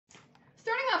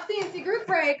CNC group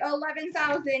break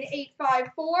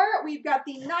 11,854. We've got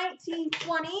the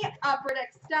 1920 Upper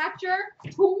Deck Stature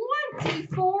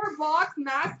 24 box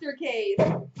master case.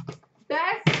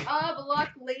 Best of luck,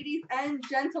 ladies and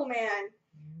gentlemen.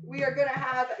 We are going to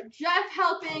have Jeff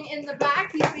helping in the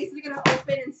back. He's basically going to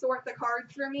open and sort the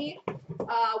cards for me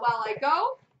while I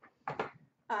go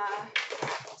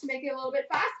to make it a little bit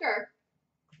faster.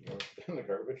 In the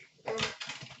garbage. I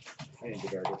need the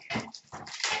garbage.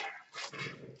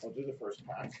 I'll do the first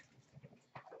pack.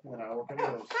 And then I'll work on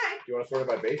those. Hi. Do you want to sort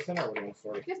it by base then, or what do you want to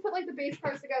sort it? Just put like the base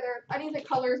cards together. I need the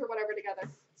colors or whatever together.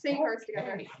 Same cards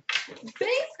together.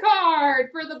 Base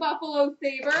card for the Buffalo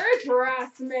Sabres,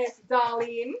 Rasmus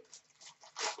Dahlin.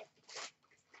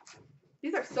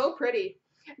 These are so pretty.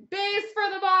 Base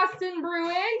for the Boston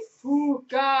Bruins,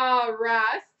 Fuka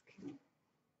Rask.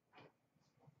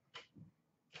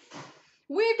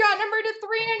 We've got number to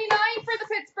 399 for the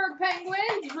Pittsburgh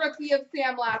Penguins, rookie of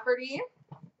Sam Lafferty.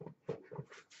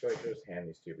 So I just hand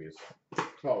these to these.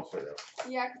 Oh, sorry.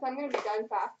 Yeah, because I'm going to be done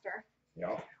faster.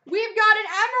 Yeah. We've got an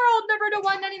Emerald number to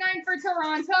 199 for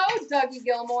Toronto, Dougie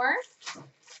Gilmore.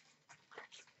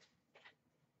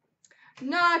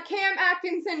 Cam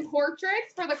Atkinson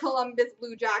portraits for the Columbus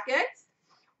Blue Jackets.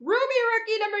 Ruby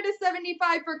rookie number to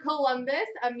 75 for Columbus,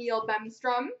 Emil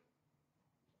Bemstrom.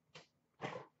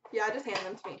 Yeah, just hand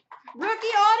them to me. Rookie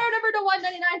auto number to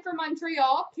 199 for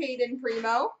Montreal, Caden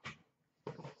Primo.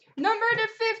 Number to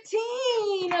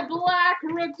 15, a black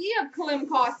rookie of Klim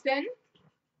Kostin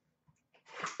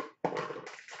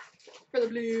for the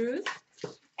Blues.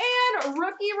 And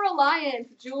rookie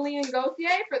reliance, Julian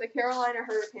Gauthier for the Carolina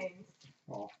Hurricanes.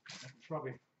 Oh,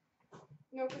 probably.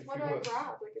 No, because what do I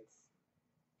grab? Like it's,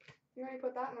 you already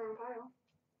put that in the wrong pile.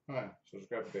 Alright, so just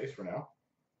grab the base for now.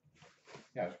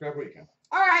 Yeah, just grab what you can.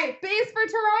 All right, base for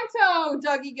Toronto,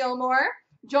 Dougie Gilmore.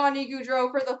 Johnny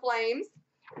Gaudreau for the Flames.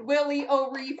 Willie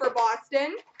O'Ree for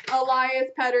Boston.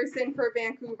 Elias Pettersson for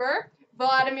Vancouver.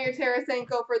 Vladimir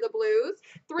Tarasenko for the Blues.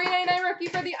 399 rookie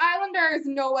for the Islanders,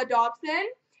 Noah Dobson.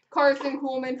 Carson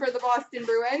Kuhlman for the Boston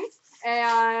Bruins.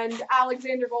 And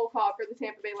Alexander Volkov for the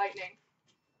Tampa Bay Lightning.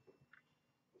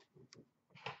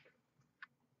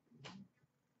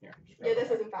 Yeah,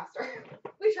 this isn't faster.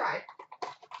 We tried.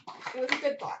 It was a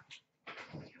good thought.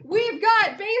 We've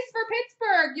got base for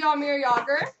Pittsburgh, Jaromir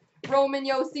Jagr. Roman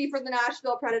Josi for the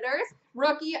Nashville Predators.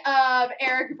 Rookie of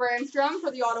Eric Brandstrom for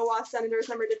the Ottawa Senators,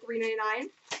 number to 399.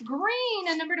 Green,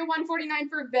 and number to 149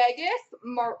 for Vegas,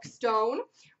 Mark Stone.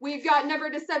 We've got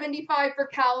number to 75 for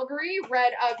Calgary,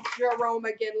 red of Jerome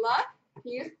McGinley.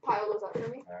 Can you just pile those up for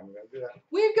me? I'm going to do that.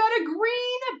 We've got a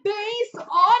green base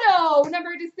auto,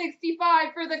 number to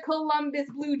 65 for the Columbus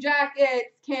Blue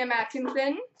Jackets, Cam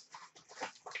Atkinson.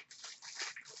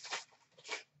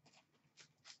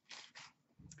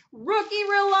 Rookie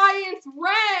Reliance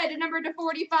red, number to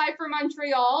 45 for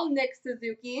Montreal, Nick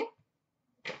Suzuki.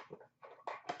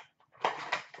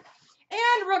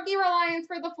 And rookie Reliance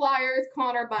for the Flyers,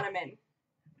 Connor Bunnaman.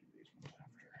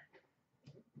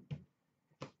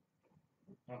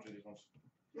 I'll do these ones.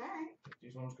 All right.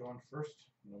 These ones go on first.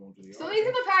 And then we'll do the So these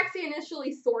are the packs he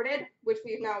initially sorted, which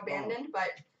we've now abandoned, but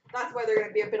that's why they're going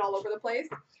to be a bit all over the place.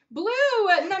 Blue,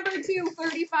 number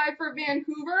 235 for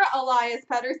Vancouver, Elias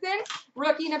Pettersson.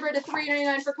 Rookie number to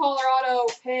 399 for Colorado,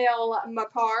 Cale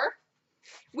Makar.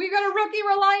 We've got a rookie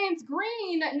Reliance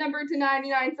green, number to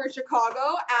 99 for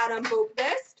Chicago, Adam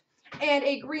Boqvist. And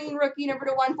a green rookie number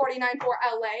to 149 for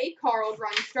LA, Carl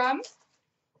Grundstrom.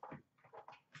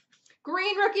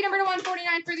 Green rookie number to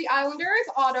 149 for the Islanders,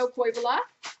 Otto Koivula.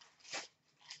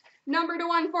 Number to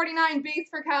 149 base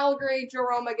for Calgary,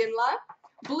 Jerome McGinley.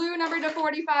 Blue number to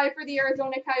 45 for the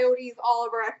Arizona Coyotes,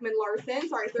 Oliver Ekman-Larsson.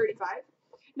 Sorry, 35.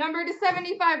 Number to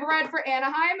 75 red for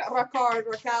Anaheim, Ricard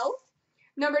Raquel.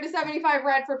 Number to 75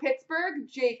 red for Pittsburgh,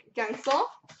 Jake Gensel.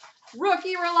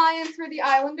 Rookie Reliance for the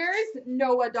Islanders,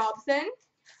 Noah Dobson.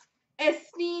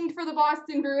 Esteemed for the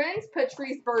Boston Bruins,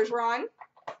 Patrice Bergeron.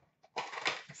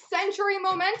 Century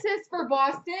Momentous for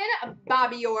Boston,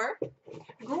 Bobby Orr.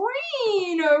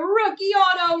 Green rookie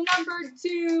auto number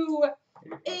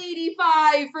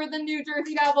 285 for the New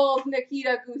Jersey Devils,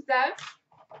 Nikita Gusev.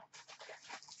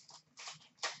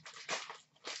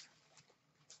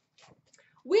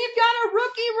 We've got a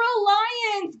rookie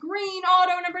Reliance green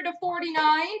auto number to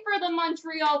 49 for the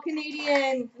Montreal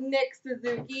Canadiens, Nick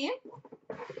Suzuki.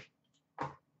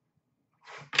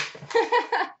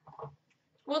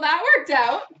 Well, that worked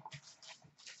out.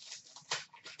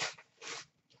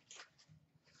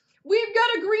 We've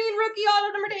got a green rookie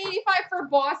auto number to 85 for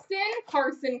Boston,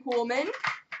 Carson Kuhlman.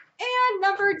 And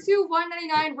number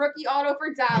 199 rookie auto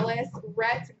for Dallas,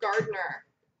 Rhett Gardner.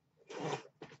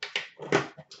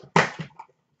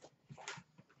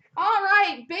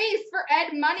 base for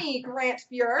Ed Money, Grant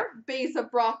Fuhr. Base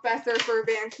of Brock Besser for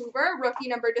Vancouver. Rookie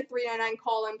number to 399,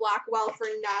 Colin Blackwell for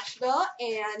Nashville.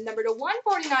 And number to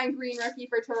 149, green rookie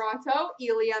for Toronto,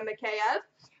 Ilya Mikheyev.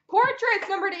 Portraits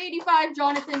number to 85,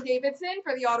 Jonathan Davidson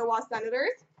for the Ottawa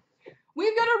Senators.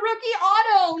 We've got a rookie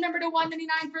auto, number to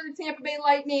 199 for the Tampa Bay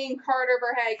Lightning, Carter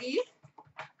Verhaeghe.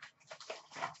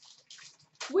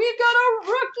 We've got a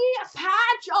rookie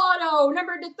patch auto,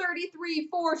 number to 33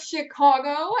 for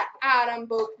Chicago, Adam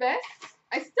Boqvist.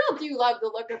 I still do love the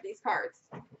look of these cards.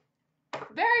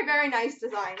 Very, very nice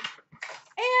design.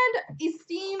 And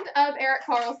esteemed of Erik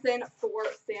Karlsson for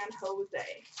San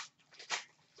Jose.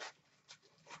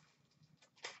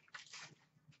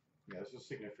 Yeah, this is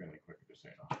significantly quicker to say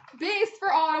no. Base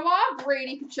for Ottawa,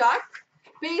 Brady Tkachuk.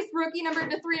 Base rookie number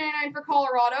to 399 for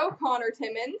Colorado, Connor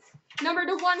Timmins. Number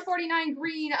to 149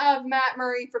 green of Matt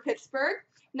Murray for Pittsburgh.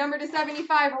 Number to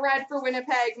 75 red for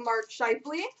Winnipeg, Mark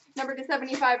Scheifele. Number to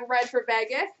 75 red for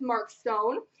Vegas, Mark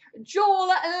Stone. Joel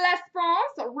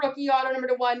Lesperance, rookie auto number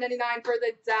to 199 for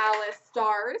the Dallas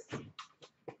Stars.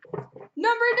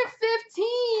 Number to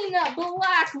 15,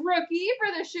 black rookie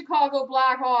for the Chicago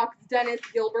Blackhawks, Dennis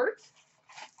Gilbert.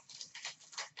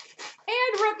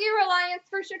 And rookie reliance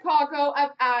for Chicago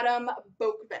of Adam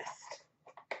Boqvist.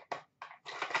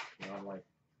 I'm like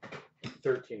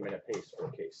 13-minute pace for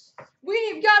a case.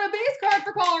 We've got a base card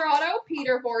for Colorado,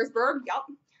 Peter Forsberg. Yup.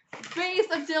 Base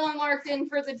of Dylan Larkin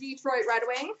for the Detroit Red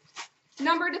Wings.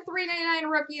 Number to 399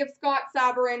 rookie of Scott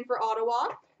Sabourin for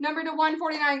Ottawa. Number to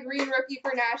 149 green rookie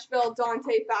for Nashville,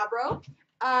 Dante Fabro.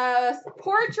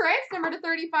 Portraits, number to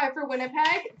 35 for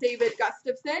Winnipeg, David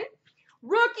Gustafson.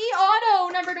 Rookie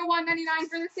auto, number to 199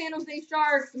 for the San Jose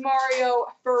Sharks, Mario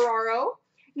Ferraro.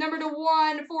 Number to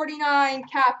 149,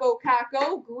 Capo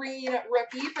Caco, green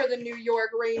rookie for the New York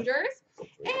Rangers.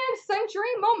 And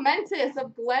Century Momentous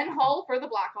of Glenn Hull for the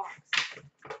Blackhawks.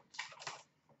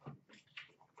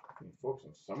 Focus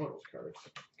on some of those cards.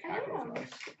 Caco's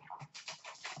nice.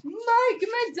 Mike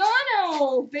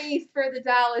Modano, base for the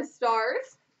Dallas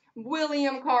Stars.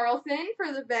 William Karlsson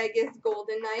for the Vegas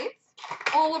Golden Knights.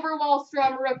 Oliver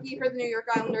Wahlstrom, rookie for the New York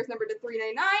Islanders, number to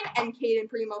 399. And Caden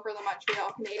Primo for the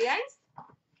Montreal Canadiens.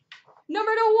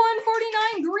 Number to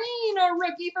 149, green, a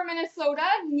rookie for Minnesota,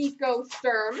 Nico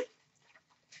Sturm.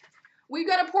 We've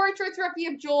got a Portraits rookie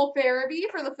of Joel Farabee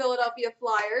for the Philadelphia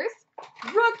Flyers.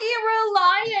 Rookie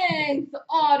Reliance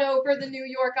auto for the New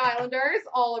York Islanders,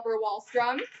 Oliver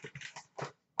Wahlstrom.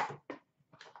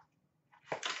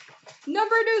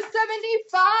 Number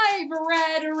 275,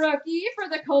 red rookie for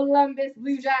the Columbus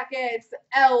Blue Jackets,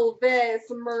 Elvis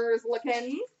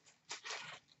Merzlikins.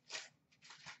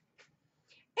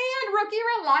 And rookie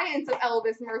Reliance of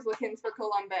Elvis Merzlikins for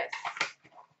Columbus.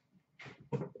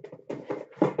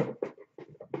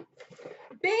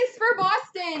 Base for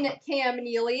Boston, Cam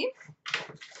Neely.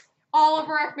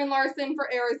 Oliver Ekman-Larsson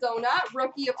for Arizona.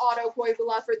 Rookie of Otto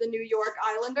Koivula for the New York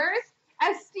Islanders.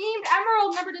 Esteemed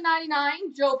Emerald, number to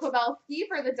 99, Joe Pavelski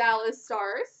for the Dallas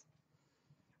Stars.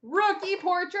 Rookie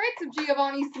Portraits of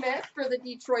Giovanni Smith for the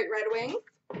Detroit Red Wings.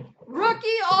 Rookie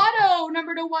auto,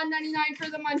 number to 199 for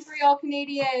the Montreal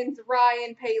Canadiens,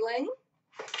 Ryan Poehling.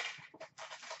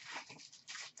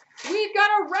 We've got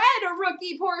a red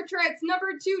rookie portraits,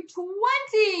 number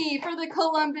 220 for the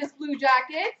Columbus Blue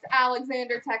Jackets,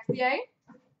 Alexander Texier.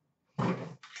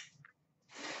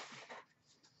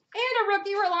 And a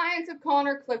rookie reliance of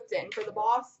Connor Clifton for the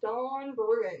Boston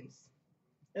Bruins.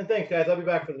 And thanks, guys. I'll be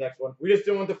back for the next one. We just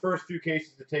didn't want the first few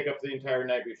cases to take up the entire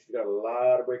night. We've got a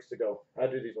lot of breaks to go. I'll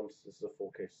do these ones. This is a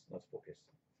full case. That's a full case.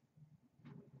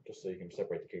 Just so you can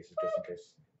separate the cases, just in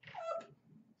case.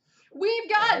 We've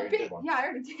got... I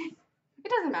already did. It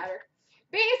doesn't matter.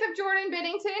 Base of Jordan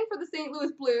Binnington for the St.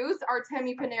 Louis Blues.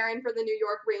 Artemi Panarin for the New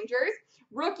York Rangers.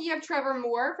 Rookie of Trevor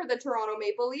Moore for the Toronto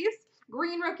Maple Leafs.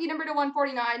 Green rookie number to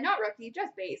 149, not rookie,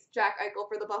 just base, Jack Eichel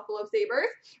for the Buffalo Sabres.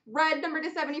 Red number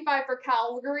to 75 for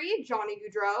Calgary, Johnny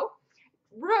Gaudreau.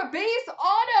 Base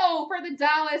auto for the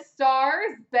Dallas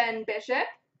Stars, Ben Bishop.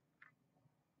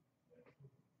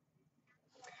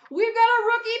 We've got a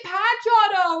rookie patch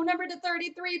auto, number to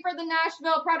 33 for the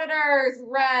Nashville Predators,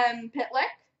 Rem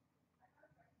Pitlick.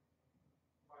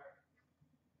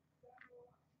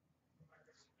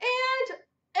 And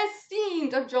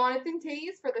esteemed of Jonathan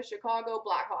Toews for the Chicago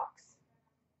Blackhawks.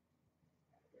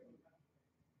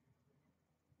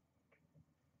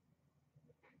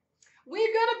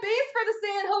 We've got a base for the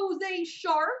San Jose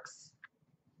Sharks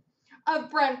of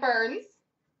Brent Burns.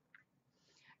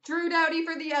 Drew Doughty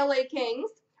for the LA Kings.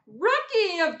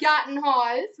 Rookie of Gatton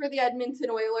Haas for the Edmonton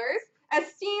Oilers.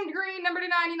 Esteemed green number to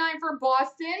 99 for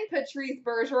Boston, Patrice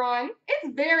Bergeron.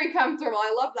 It's very comfortable.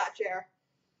 I love that chair.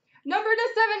 Number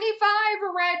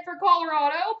 /75, red for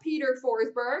Colorado, Peter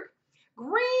Forsberg.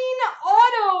 Green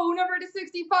auto, number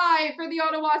 /65 for the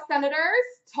Ottawa Senators,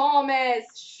 Thomas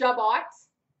Chabot.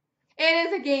 It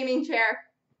is a gaming chair.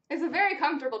 It's a very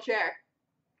comfortable chair.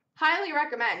 Highly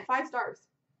recommend. 5 stars.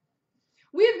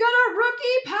 We've got a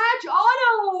rookie patch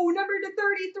auto, number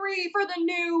 /33 for the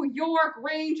New York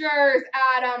Rangers,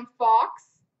 Adam Fox.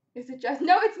 Is it just?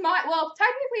 No, it's my. Well,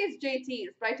 technically it's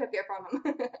JT's, but I took it from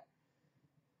him.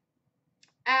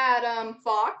 Adam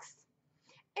Fox.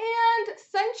 And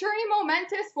Century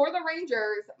Momentous for the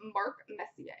Rangers, Mark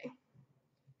Messier.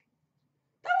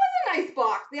 That was a nice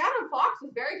box. The Adam Fox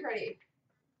was very pretty.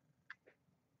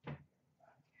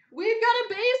 We've got a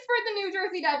base for the New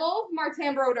Jersey Devils,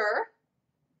 Martin Brodeur.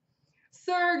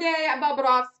 Sergei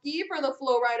Bobrovsky for the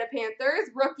Florida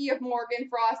Panthers, rookie of Morgan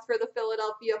Frost for the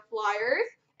Philadelphia Flyers,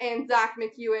 and Zach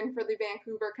McEwen for the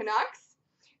Vancouver Canucks.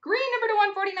 Green, number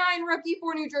 /149, rookie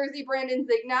for New Jersey, Brandon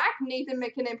Zignac. Nathan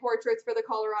McKinnon portraits for the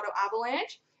Colorado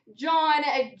Avalanche. John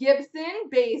Gibson,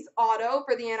 base auto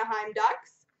for the Anaheim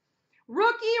Ducks.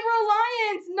 Rookie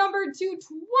Reliance, number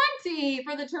 /220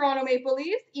 for the Toronto Maple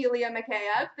Leafs, Ilya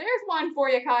Mikheyev. There's one for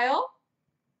you, Kyle.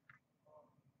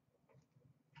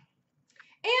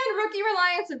 And rookie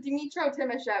Reliance of Dmytro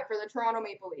Timoshev for the Toronto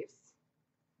Maple Leafs.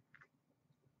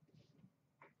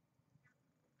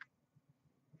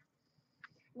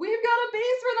 We've got a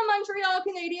base for the Montreal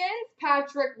Canadiens,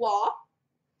 Patrick Waugh.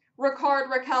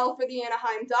 Ricard Raquel for the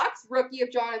Anaheim Ducks. Rookie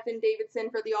of Jonathan Davidson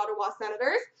for the Ottawa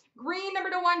Senators. Green, number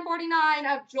 /149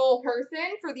 of Joel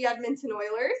Person for the Edmonton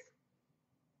Oilers.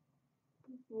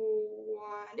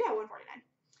 149.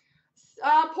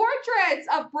 Portraits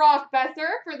of Brock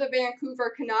Besser for the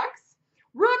Vancouver Canucks.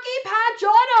 Rookie patch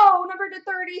auto, number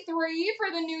 /33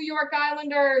 for the New York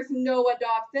Islanders, Noah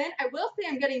Dobson. I will say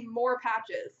I'm getting more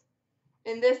patches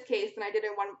in this case than I did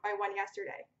in my one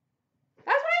yesterday.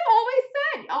 That's what I've always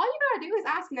said. All you gotta do is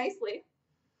ask nicely.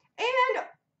 And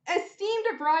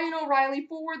esteemed Brian O'Reilly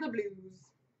for the Blues.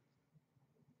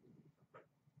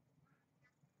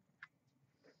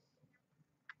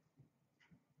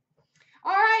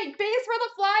 All right, base for the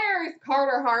Flyers,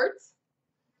 Carter Hart.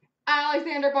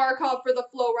 Alexander Barkov for the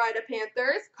Florida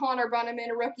Panthers. Connor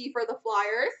Bunnaman, rookie for the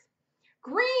Flyers.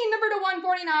 Green, number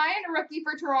 /149, rookie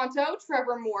for Toronto,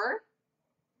 Trevor Moore.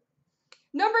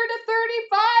 Number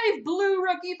 /35, blue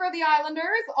rookie for the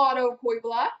Islanders, Otto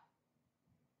Koivula.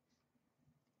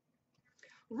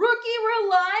 Rookie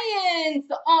Reliance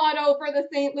auto for the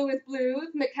St. Louis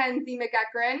Blues, Mackenzie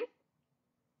McEachran.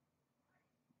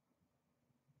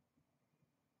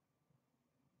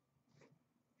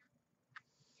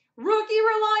 Rookie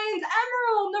Reliance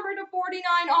Emerald, number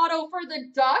 /49 auto for the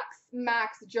Ducks,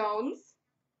 Max Jones.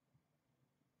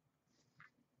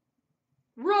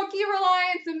 Rookie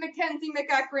Reliance of Mackenzie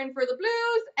McEachran for the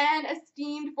Blues, and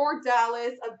esteemed for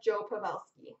Dallas of Joe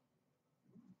Pavelski.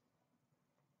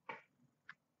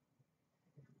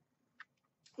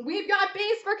 We've got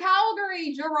base for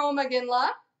Calgary, Jerome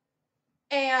Iginla.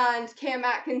 And Cam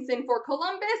Atkinson for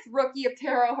Columbus, rookie of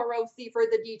Taro Hirose for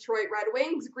the Detroit Red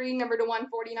Wings. Green, number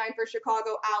 /149 for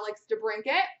Chicago, Alex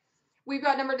DeBrincat. We've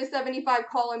got number /75,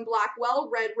 Colin Blackwell,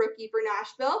 red rookie for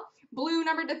Nashville. Blue,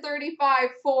 number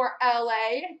 /35 for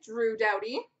LA, Drew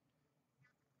Doughty.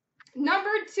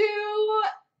 Number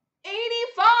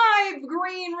 /285,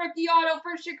 green rookie auto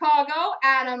for Chicago,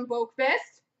 Adam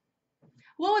Boqvist.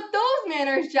 Well, with those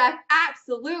manners, Jeff,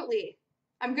 absolutely.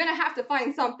 I'm going to have to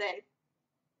find something.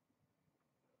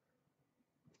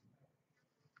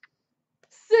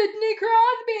 Sidney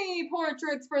Crosby,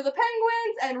 portraits for the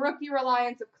Penguins, and rookie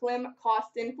Reliance of Klim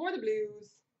Kostin for the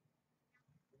Blues.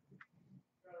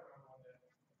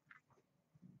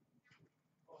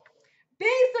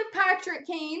 Base of Patrick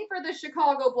Kane for the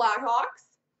Chicago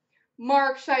Blackhawks.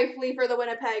 Mark Scheifele for the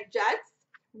Winnipeg Jets.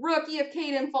 Rookie of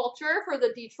Caden Fulcher for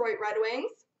the Detroit Red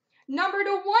Wings. Number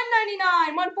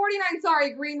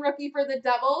 /149, green rookie for the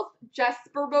Devils,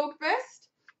 Jesper Boqvist.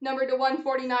 Number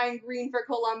 /149, green for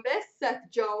Columbus, Seth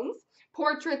Jones.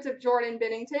 Portraits of Jordan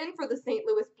Binnington for the St.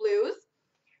 Louis Blues.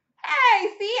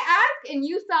 Hey, see, ask and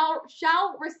you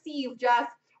shall receive,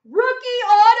 Jess. Rookie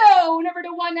auto, number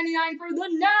 /199 for the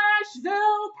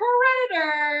Nashville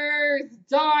Predators,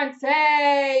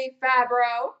 Dante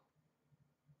Fabro.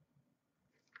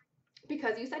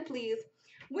 Because you said please.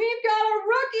 We've got a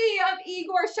rookie of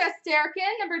Igor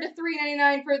Shesterkin, number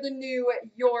 /399 for the New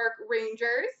York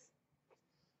Rangers.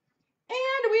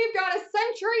 And we've got a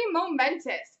Century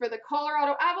Momentous for the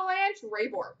Colorado Avalanche, Ray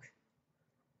Bourque.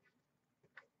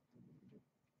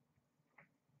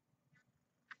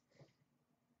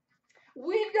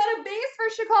 We've got a base for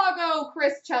Chicago,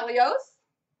 Chris Chelios.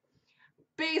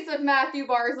 Base of Matthew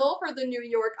Barzal for the New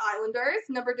York Islanders.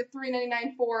 Number to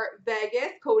 399 for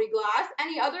Vegas, Cody Glass.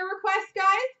 Any other requests,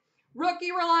 guys?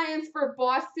 Rookie Reliance for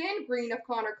Boston, green of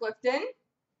Connor Clifton.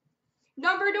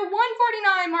 Number to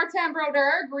 149, Martin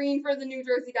Brodeur, green for the New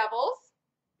Jersey Devils.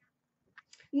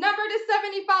 Number to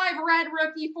 75, red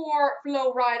rookie for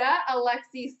Florida,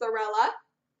 Alexi Sorella.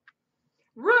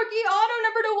 Rookie auto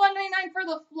number to 199 for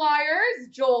the Flyers,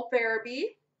 Joel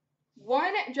Farabee.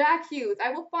 One Jack Hughes. I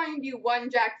will find you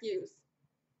one Jack Hughes.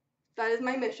 That is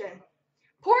my mission.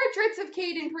 Portraits of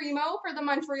Caden Primo for the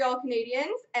Montreal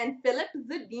Canadiens and Philip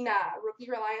Zadina, rookie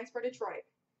Reliance for Detroit.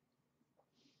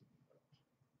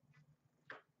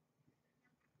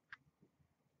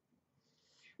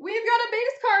 We've got a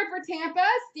base card for Tampa,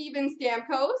 Steven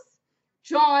Stamkos.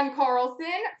 John Carlson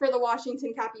for the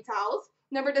Washington Capitals.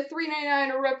 Number to 399,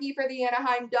 a rookie for the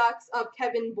Anaheim Ducks of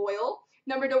Kevin Boyle.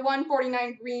 Number to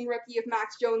 149, green rookie of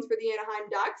Max Jones for the Anaheim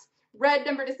Ducks. Red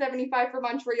number to 75 for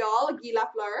Montreal, Guy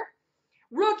Lafleur.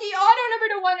 Rookie auto number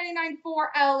to 199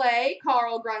 for LA,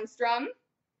 Carl Grundstrom.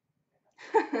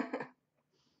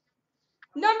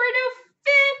 Number to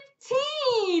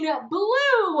 15,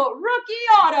 blue rookie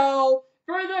auto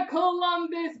for the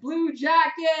Columbus Blue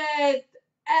Jackets,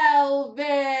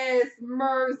 Elvis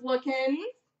Merzlikins.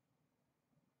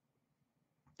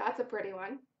 That's a pretty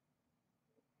one.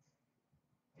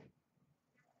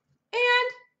 And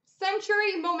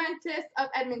Century Momentous of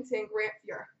Edmonton, Grant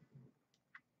Fuhr.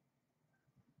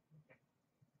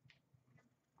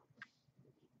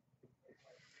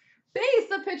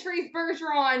 Base of Patrice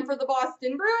Bergeron for the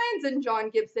Boston Bruins and John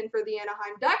Gibson for the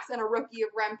Anaheim Ducks, and a rookie of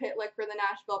Rem Pitlick for the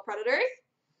Nashville Predators.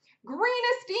 Green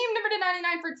Esteem number to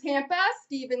 99 for Tampa,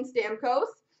 Steven Stamkos.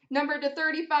 Number to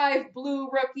 35, blue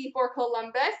rookie for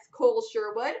Columbus, Cole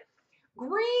Sherwood.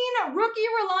 Green rookie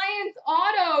Reliance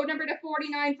auto number to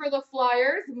 49 for the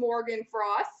Flyers, Morgan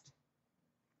Frost.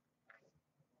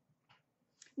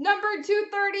 Number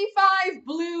 235,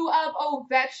 blue of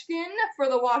Ovechkin for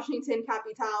the Washington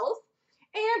Capitals.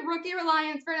 And rookie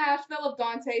Reliance for Nashville of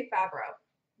Dante Fabro.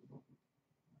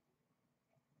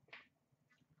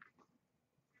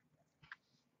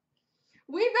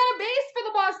 We've got a base for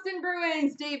the Boston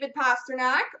Bruins, David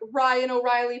Pastrnak. Ryan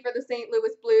O'Reilly for the St.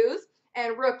 Louis Blues.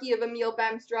 And rookie of Emil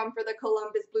Bemstrom for the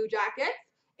Columbus Blue Jackets.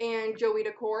 And Joey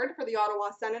Decord for the Ottawa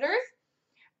Senators.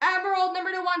 Emerald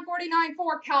number to 149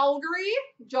 for Calgary,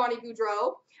 Johnny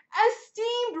Gaudreau.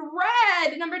 Esteemed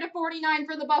red number to 49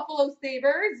 for the Buffalo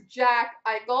Sabres, Jack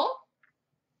Eichel.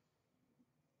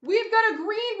 We've got a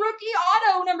green rookie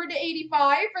auto number to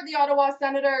 85 for the Ottawa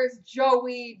Senators,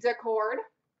 Joey Decord.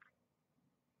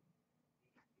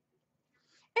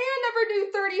 And number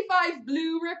 235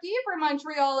 blue rookie for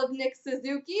Montreal of Nick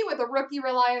Suzuki with a rookie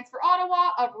Reliance for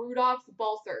Ottawa of Rudolph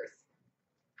Balcers.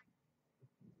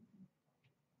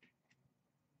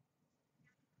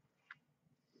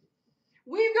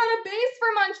 We've got a base for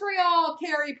Montreal,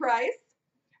 Carey Price.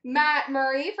 Matt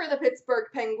Murray for the Pittsburgh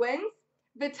Penguins.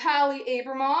 Vitaly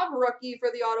Abramov, rookie for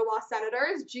the Ottawa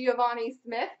Senators. Giovanni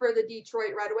Smith for the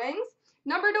Detroit Red Wings.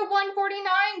 Number to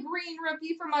 149, green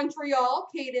rookie for Montreal,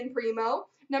 Caden Primo.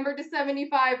 Number to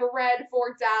 75, red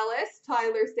for Dallas,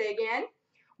 Tyler Seguin.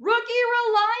 Rookie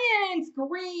Reliance,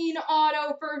 green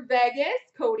auto for Vegas,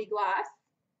 Cody Glass.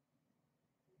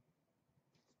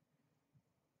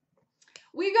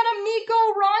 We got a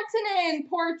Mikko Rantanen,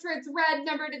 portraits red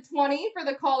number to 20 for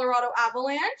the Colorado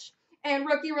Avalanche. And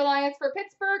rookie Reliance for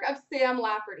Pittsburgh of Sam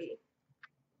Lafferty.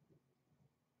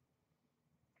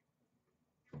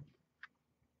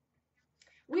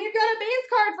 We've got a base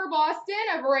card for Boston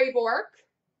of Ray Bourque.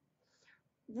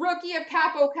 Rookie of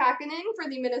Capo Kakinen for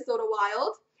the Minnesota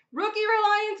Wild. Rookie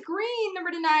Reliance green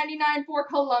number to 99 for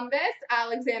Columbus,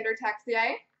 Alexander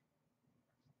Texier.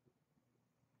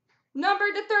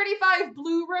 Number to 35,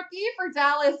 blue rookie for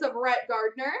Dallas of Rhett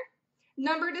Gardner.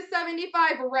 Number to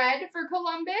 75, red for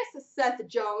Columbus, Seth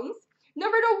Jones.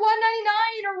 Number to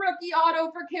 199, a rookie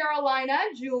auto for Carolina,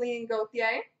 Julien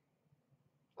Gauthier.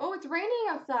 Oh, it's raining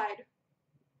outside.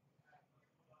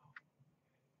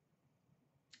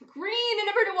 Green and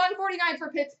number to 149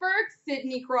 for Pittsburgh,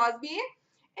 Sidney Crosby.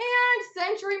 And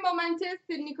Century Momentous,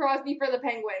 Sidney Crosby for the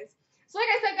Penguins. So like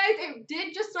I said, guys, it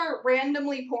did just start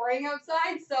randomly pouring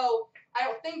outside, so I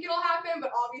don't think it'll happen,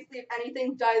 but obviously if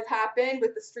anything does happen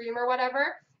with the stream or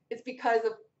whatever, it's because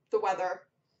of the weather.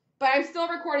 But I'm still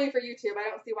recording for YouTube. I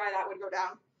don't see why that would go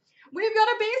down. We've got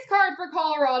a base card for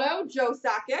Colorado, Joe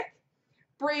Sakic.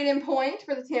 Braden Point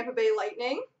for the Tampa Bay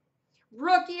Lightning.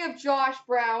 Rookie of Josh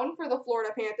Brown for the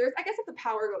Florida Panthers. I guess if the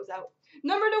power goes out.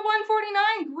 Number to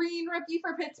 149, green rookie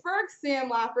for Pittsburgh, Sam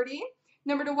Lafferty.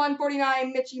 Number to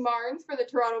 149, Mitchie Marnes for the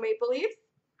Toronto Maple Leafs.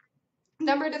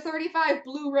 Number to 35,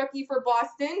 blue rookie for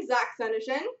Boston, Zach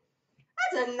Senyshyn.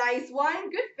 That's a nice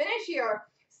one. Good finish here.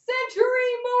 Century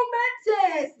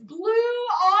Momentous, blue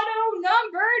auto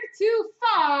numbered to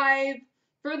 5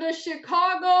 for the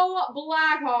Chicago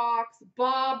Blackhawks,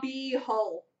 Bobby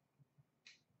Hull.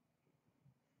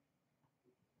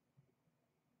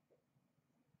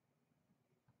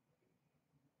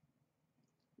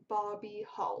 Bobby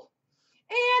Hull.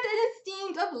 And an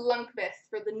esteemed of Lundqvist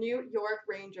for the New York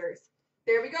Rangers.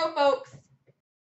 There we go, folks.